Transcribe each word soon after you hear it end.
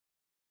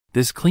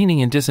This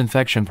cleaning and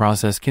disinfection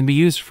process can be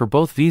used for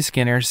both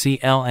Vscan Air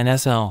CL and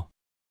SL.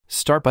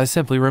 Start by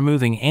simply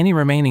removing any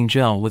remaining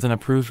gel with an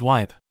approved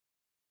wipe.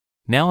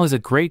 Now is a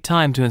great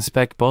time to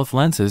inspect both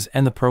lenses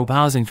and the probe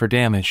housing for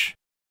damage.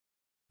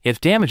 If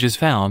damage is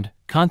found,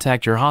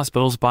 contact your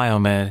hospital's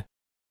biomed.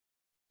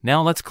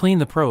 Now let's clean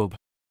the probe.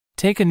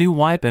 Take a new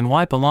wipe and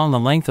wipe along the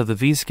length of the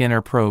Vscan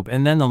Air probe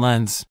and then the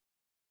lens.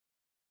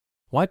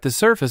 Wipe the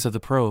surface of the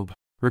probe.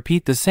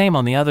 Repeat the same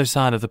on the other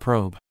side of the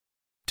probe.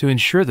 To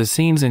ensure the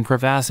seams and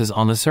crevasses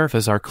on the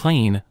surface are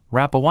clean,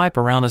 wrap a wipe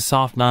around a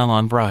soft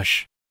nylon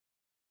brush.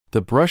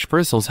 The brush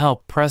bristles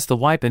help press the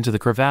wipe into the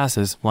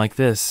crevasses, like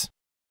this.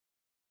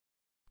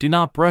 Do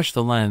not brush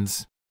the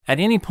lens. At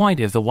any point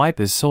if the wipe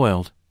is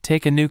soiled,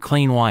 take a new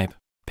clean wipe.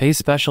 Pay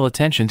special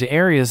attention to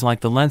areas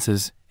like the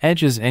lenses,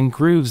 edges and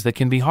grooves that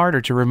can be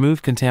harder to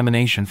remove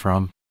contamination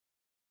from.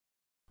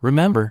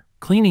 Remember,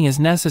 cleaning is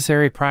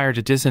necessary prior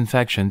to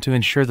disinfection to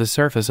ensure the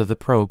surface of the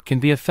probe can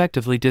be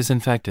effectively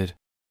disinfected.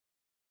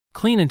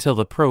 Clean until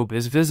the probe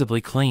is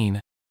visibly clean.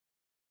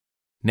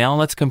 Now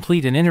let's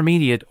complete an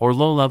intermediate or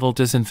low-level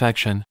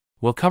disinfection.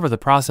 We'll cover the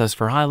process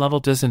for high-level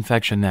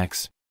disinfection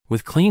next.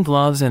 With clean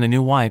gloves and a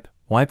new wipe,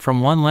 wipe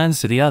from one lens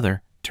to the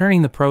other,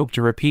 turning the probe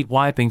to repeat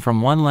wiping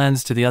from one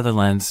lens to the other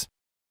lens.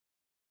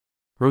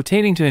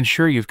 Rotating to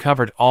ensure you've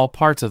covered all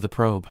parts of the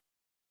probe.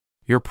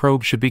 Your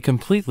probe should be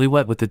completely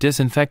wet with the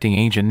disinfecting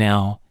agent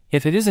now.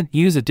 If it isn't,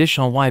 use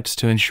additional wipes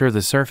to ensure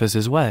the surface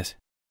is wet.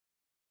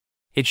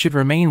 It should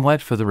remain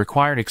wet for the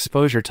required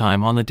exposure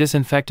time on the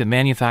disinfectant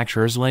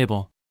manufacturer's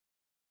label.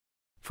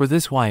 For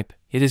this wipe,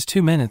 it is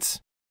 2 minutes.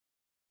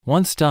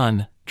 Once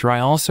done, dry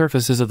all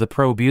surfaces of the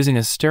probe using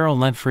a sterile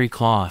lint-free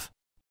cloth.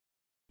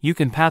 You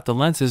can pat the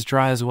lenses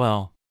dry as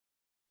well.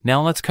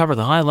 Now let's cover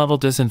the high-level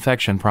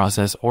disinfection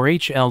process or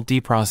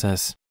HLD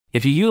process.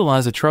 If you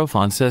utilize a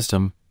Trophon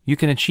system, you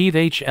can achieve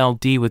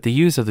HLD with the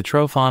use of the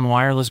Trophon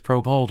wireless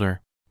probe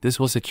holder.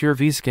 This will secure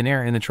Vscan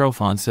Air in the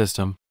Trophon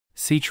system.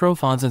 See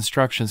Trophon's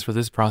instructions for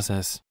this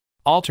process.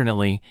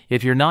 Alternately,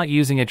 if you're not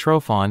using a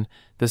Trophon,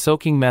 the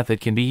soaking method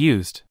can be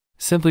used.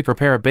 Simply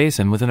prepare a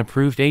basin with an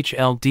approved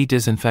HLD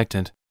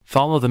disinfectant.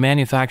 Follow the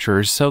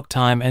manufacturer's soak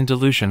time and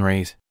dilution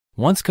rate.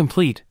 Once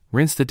complete,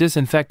 rinse the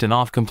disinfectant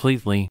off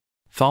completely.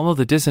 Follow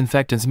the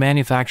disinfectant's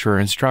manufacturer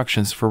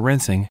instructions for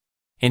rinsing,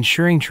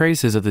 ensuring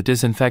traces of the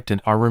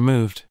disinfectant are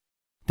removed.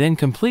 Then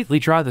completely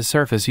dry the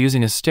surface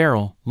using a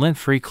sterile,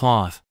 lint-free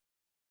cloth.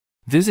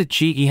 Visit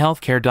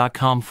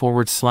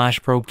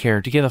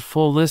gehealthcare.com/probecare to get a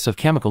full list of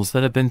chemicals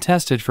that have been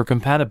tested for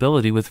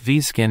compatibility with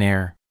Vscan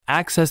Air.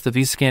 Access the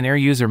Vscan Air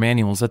user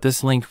manuals at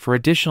this link for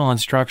additional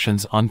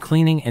instructions on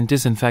cleaning and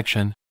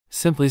disinfection.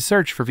 Simply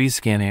search for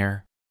Vscan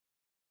Air.